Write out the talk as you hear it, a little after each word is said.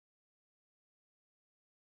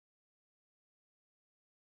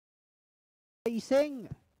Racing.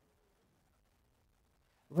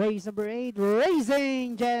 Race number 8,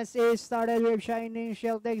 Racing Jess is started with Shining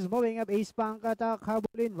Sheltex, moving up Ace Punk Attack,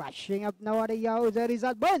 Habulin, rushing up now at the outside is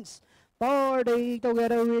Advance. Party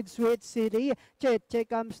together with Sweet City. Cheche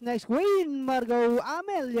comes next. Queen Margot.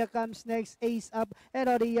 Amelia comes next. Ace Up. And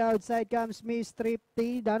on the outside comes Miss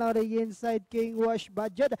Tripty. Down on the inside, King Wash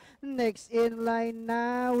Budget. Next in line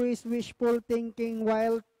now is Wishful Thinking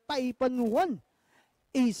while Typon 1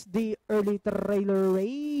 is the early trailer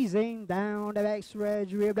racing down the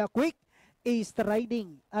backstretch with the quick is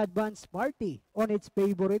riding Advance Party on its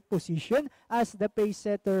favorite position as the pace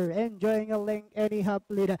setter, enjoying a length and a half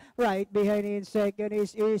lead. Right behind in second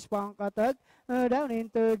is Punk Attack. Down in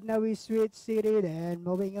third now is Sweet City. Then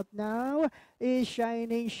moving up now is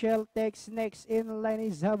Shining Sheltex. Next in line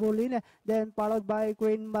is Habulin. Then followed by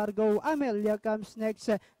Queen Margot. Amelia comes next.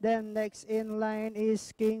 Then next in line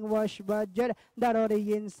is King Wash Budget. Down on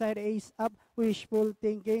the inside, Ace Up. Wishful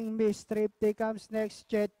Thinking. Miss Tripty comes next.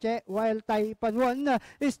 Cheche. While Taipan 1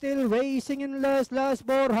 is still racing in last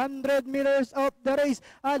 400 meters of the race.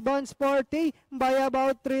 Advance Party by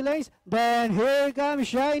about 3 lengths. Then here comes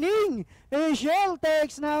Shining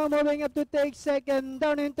Sheltex now moving up to take second.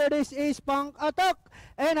 Down in third is Punk Attack.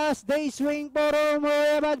 And as they swing for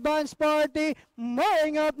more Advance Party,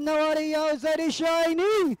 moving up now on the outside is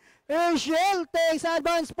Shining Sheltex.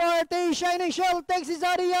 Advance Party, Shining Sheltex is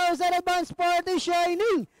on the outside. Advance Party,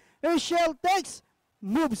 Shining Sheltex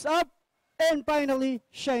moves up. And finally,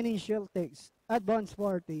 Shining Sheltex. Advance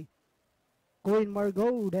Party. Queen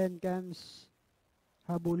Margot, then comes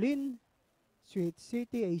Habulin, Sweet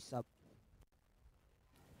City, Ace Up.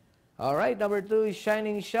 Alright, number 2 is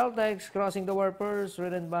Shining Sheltex, Crossing the Warpers,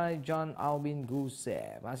 ridden by John Alvin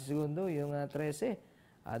Guse. Mas segundo, yung 13,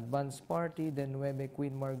 Advance Party, then 9,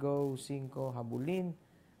 Queen Margot, 5, Habulin,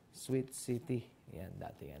 Sweet City. Yan,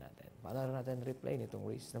 dati yan natin. Para natin replay nitong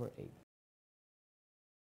race number 8.